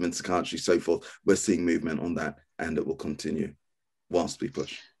racism in psychiatry, so forth. We're seeing movement on that, and it will continue whilst we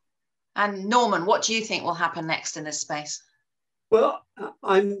push. And Norman, what do you think will happen next in this space? Well,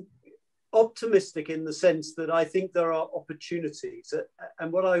 I'm optimistic in the sense that I think there are opportunities.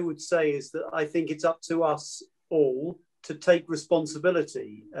 And what I would say is that I think it's up to us all to take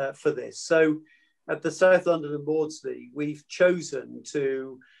responsibility for this. So at the South London and Maudsley, we've chosen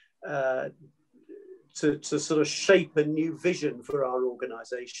to sort of shape a new vision for our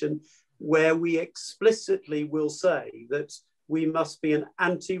organisation, where we explicitly will say that we must be an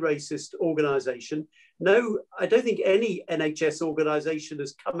anti-racist organisation. No, I don't think any NHS organisation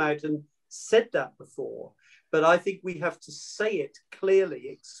has come out and said that before, but I think we have to say it clearly,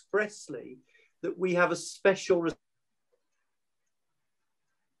 expressly, that we have a special.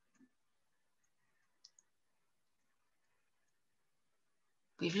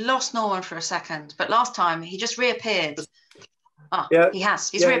 We've lost Norman for a second, but last time he just reappeared. Ah, yeah, he has.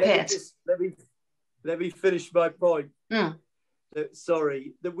 He's reappeared. Let me finish my point. Mm.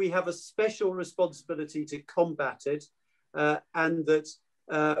 Sorry, that we have a special responsibility to combat it, and that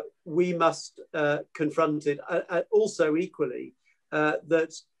we must confront it. Also, equally,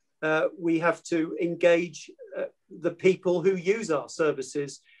 that we have to engage the people who use our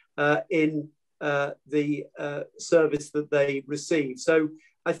services in the service that they receive. So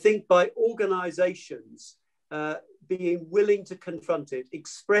I think by organisations being willing to confront it,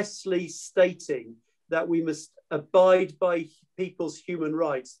 expressly stating that we must abide by people's human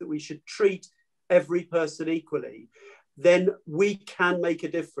rights, that we should treat every person equally, then we can make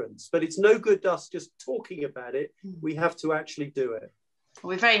a difference. But it's no good us just talking about it. We have to actually do it.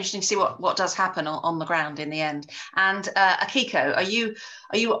 Well, we're very interesting to see what does happen on the ground in the end. And Akiko,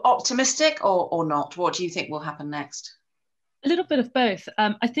 are you optimistic or not? What do you think will happen next? A little bit of both.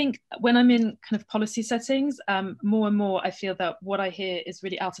 I think when I'm in kind of policy settings, more and more I feel that what I hear is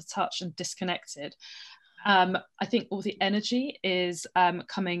really out of touch and disconnected. I think all the energy is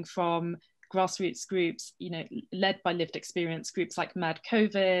coming from grassroots groups, you know, led by lived experience groups like Mad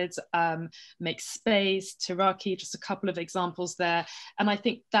COVID, Make Space, Tiraki, just a couple of examples there. And I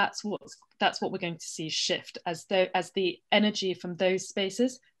think that's what we're going to see shift as the energy from those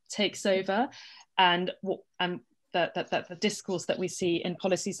spaces takes over, and the discourse that we see in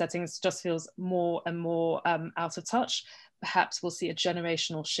policy settings just feels more and more out of touch. Perhaps we'll see a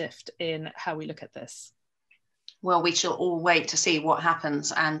generational shift in how we look at this. Well, we shall all wait to see what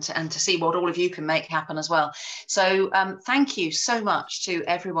happens and to see what all of you can make happen as well. So thank you so much to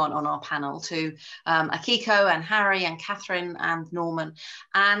everyone on our panel, to Akiko and Hári and Catherine and Norman.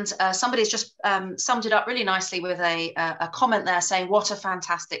 And somebody's just summed it up really nicely with a comment there saying, what a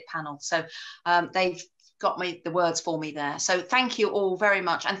fantastic panel. So they've got me the words for me there. So thank you all very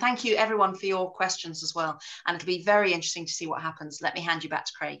much. And thank you everyone for your questions as well. And it'll be very interesting to see what happens. Let me hand you back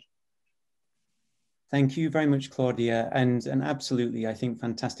to Craig. Thank you very much, Claudia. And absolutely, I think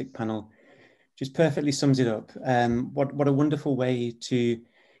fantastic panel. Just perfectly sums it up. What a wonderful way to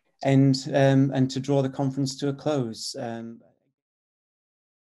end and to draw the conference to a close.